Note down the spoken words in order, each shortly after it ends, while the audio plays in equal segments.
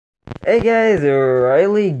Hey guys,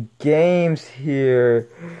 Riley Games here.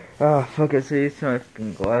 Oh, fuck, I see my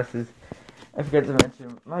fucking glasses. I forgot to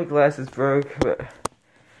mention, my glasses broke, but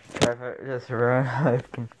I just ruined my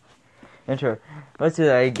fucking intro. Let's do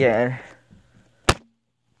that again.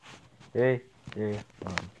 3, 2,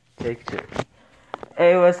 1, take 2.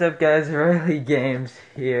 Hey, what's up guys, Riley Games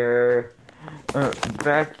here.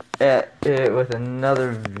 Back at it with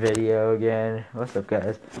another video again. What's up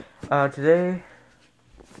guys? Today,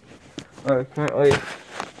 currently,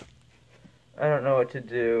 I don't know what to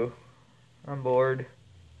do. I'm bored.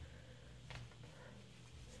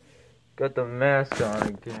 Got the mask on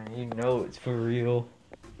again. You know it's for real.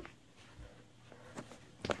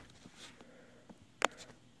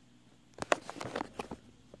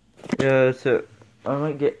 Yeah, so I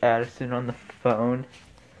might get Addison on the phone.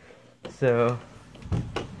 So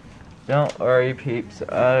don't worry, peeps.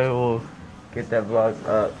 I will get that vlog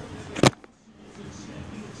up.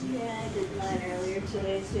 Yeah, I did mine earlier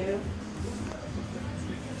today too.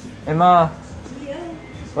 Hey Ma, Yeah.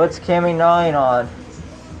 what's Cammy 9 on?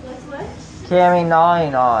 What's what? Cammy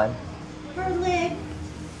 9 on. Her leg.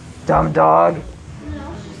 Dumb dog.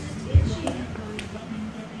 No, she's just itchy.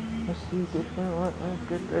 Let's see different what I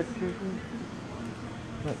get that trigger.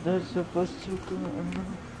 But that's supposed to go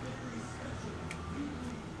on.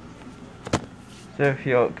 So if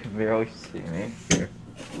y'all can barely see me here.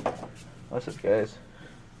 What's up guys?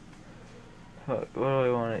 What do I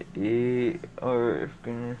want to eat, or if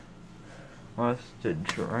gonna want us to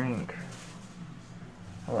drink?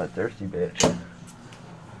 I'm a thirsty bitch.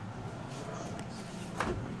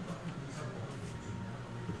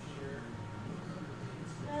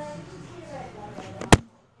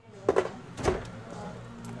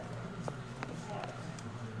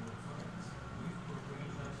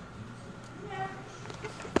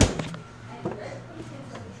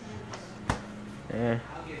 Yeah.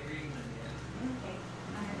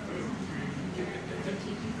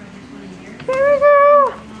 Here we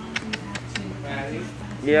go.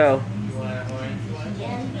 Yo.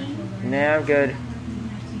 Nah, I'm good.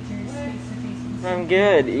 I'm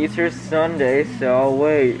good. Easter's Sunday, so I'll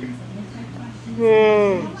wait.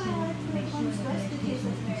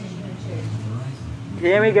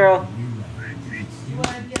 Cammy girl.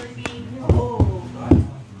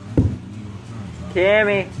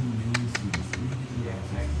 Cammy.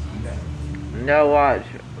 No, watch.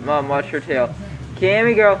 Mom, watch your tail.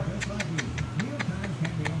 Cammy girl.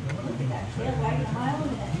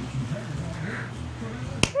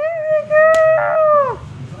 Cammy girl.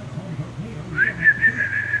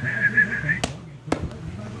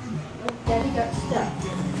 Daddy got stuck.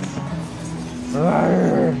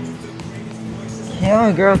 Come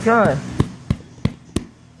on, girl, come on.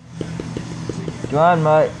 Come on,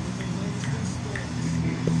 Mutt.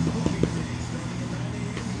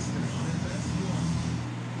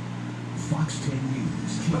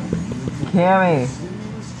 Cammy.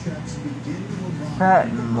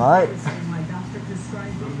 Fat mutt.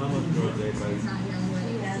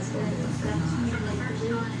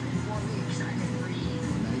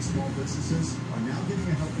 Small businesses are now getting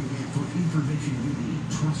a helping hand for information you need.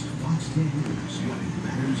 Trust Fox 10 News when it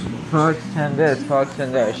matters most. Fox 10 this, Fox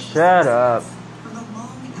 10 that. Shut up. For the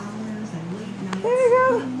long hours and late nights, Here we go.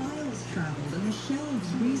 for the miles traveled and the shelves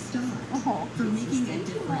restocked, for making a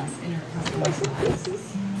difference in our customers'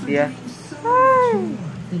 lives. Yeah. So much more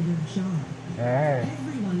than your job. Alright.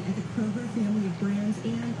 Everyone at the Kroger family of brands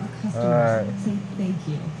and our customers Alright. say thank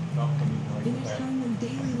you. In this time when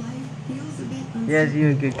daily life feels a bit uncertain, Yes, you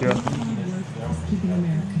a good girl. hard work is keeping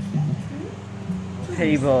America fed.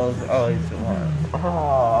 Petty balls always the one.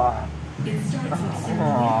 Oh. It starts with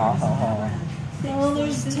Oh. Well,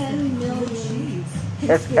 there's 10 million.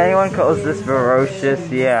 If anyone calls this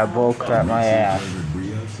ferocious, yeah, bullcrap my ass.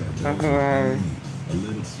 Okay. A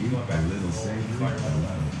little sweet, a little savory.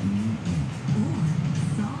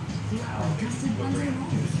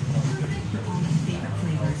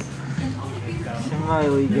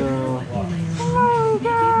 Smiley girl. Smiley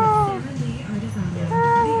girl.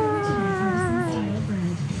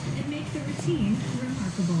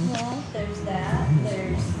 Well, there's that.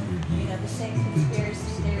 There's, the same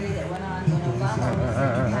conspiracy theory that went on when Obama was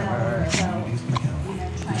in power about,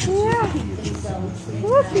 trying to keep themselves in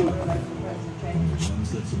power, like the president trying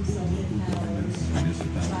to keep himself in power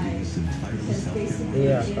because basically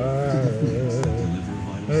Yeah.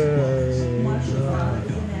 once the law is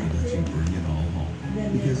enacted, then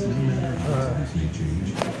Because no matter how they're things may change,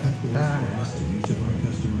 Petco promise to each of our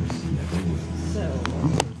customers never will. so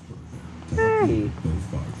Hey. Go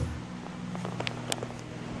farther.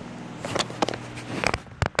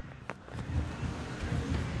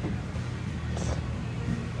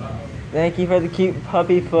 Thank you for the cute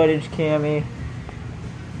puppy footage, Cammy.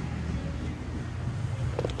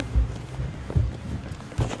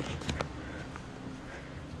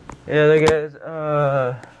 Yeah, look guys,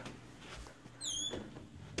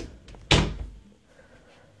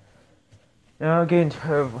 now I'm getting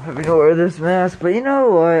tired of having to wear this mask, but you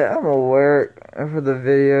know what? I'm gonna wear it for the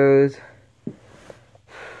videos.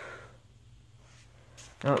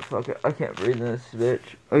 Oh, fuck it. I can't breathe in this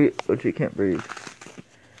bitch. Oh, you can't breathe.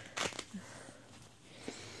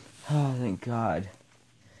 Oh, thank God.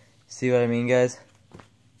 See what I mean, guys?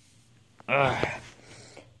 Ugh.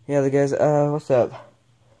 Yeah, guys, what's up?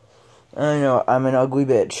 I know, I'm an ugly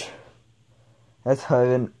bitch. That's how I've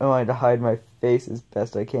been wanting to hide my face as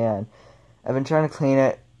best I can. I've been trying to clean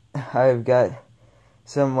it. I've got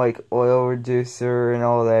some, like, oil reducer and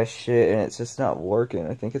all that shit, and it's just not working.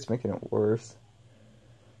 I think it's making it worse.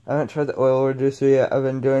 I haven't tried the oil reducer yet. I've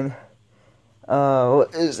been doing,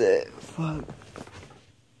 what is it? Fuck.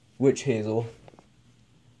 Witch hazel.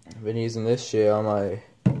 I've been using this shit on my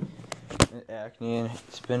acne, and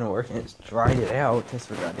it's been working. It's dried it out. That's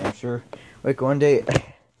for goddamn sure. Like, one day,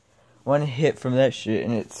 one hit from that shit,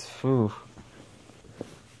 and it's, whew.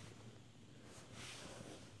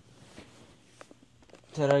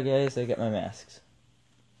 Ta-da, guys, I got my masks.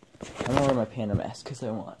 I'm gonna wear my panda mask, because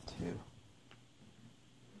I want to.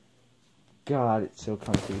 God, it's so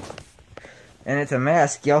comfy. And it's a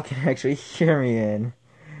mask y'all can actually hear me in.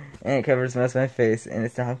 And it covers most of my face, and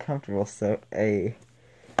it's not uncomfortable, so a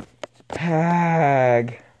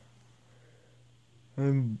hag.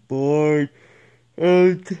 I'm bored.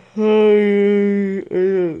 I'm tired.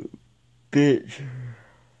 Bitch.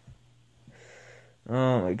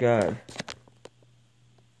 Oh my God.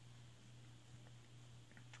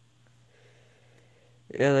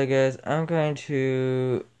 Yeah, guys, I'm going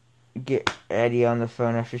to get Eddie on the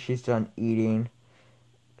phone after she's done eating.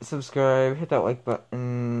 Subscribe, hit that like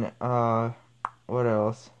button, what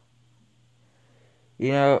else?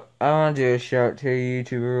 You know, I want to do a shout to a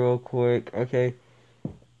YouTuber real quick, okay?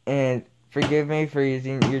 And forgive me for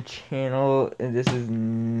using your channel, and this is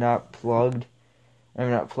not plugged. I'm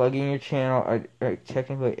not plugging your channel, I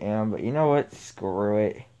technically am, but you know what? Screw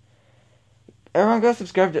it. Everyone go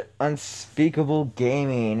subscribe to Unspeakable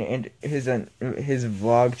Gaming and his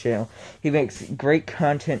vlog channel. He makes great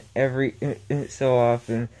content every so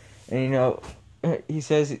often. And you know, he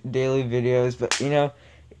says daily videos, but you know,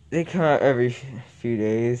 they come out every few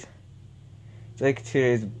days. It's like 2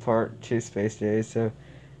 days apart, 2 space days, so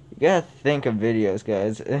you gotta think of videos,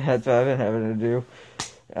 guys. That's what I've been having to do.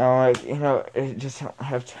 I'm like, you know, I just don't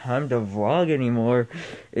have time to vlog anymore.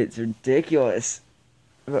 It's ridiculous.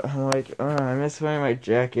 But I'm like, oh, I miss wearing my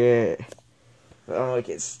jacket. But I'm like,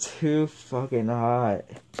 it's too fucking hot.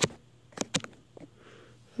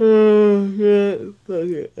 Oh, yeah, fuck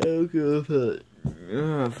it. I don't give a fuck.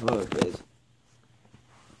 Oh, fuck, guys.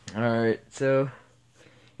 Alright, so,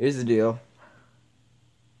 here's the deal.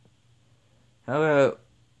 How about,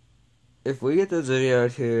 if we get this video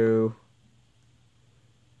to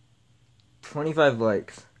 25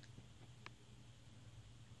 likes,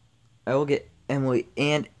 I will get Emily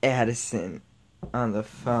and Addison on the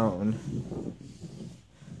phone.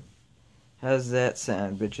 How's that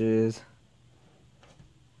sound, bitches?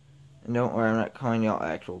 And don't worry, I'm not calling y'all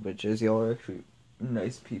actual bitches. Y'all are actually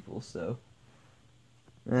nice people, so.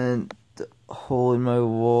 And the hole in my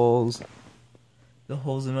walls. The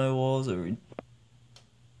holes in my walls are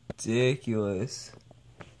ridiculous.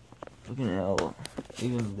 Fucking hell.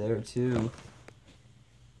 Even there, too.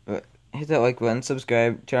 But hit that like button,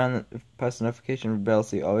 subscribe, turn on the post notification bell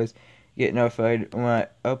so you always get notified when I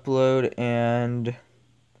upload, and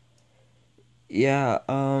yeah,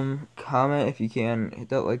 comment if you can, hit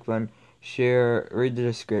that like button, share, read the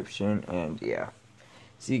description, and yeah.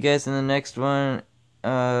 See you guys in the next one,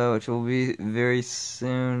 which will be very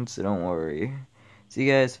soon, so don't worry. See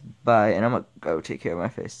you guys, bye, and I'm gonna go take care of my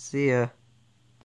face. See ya.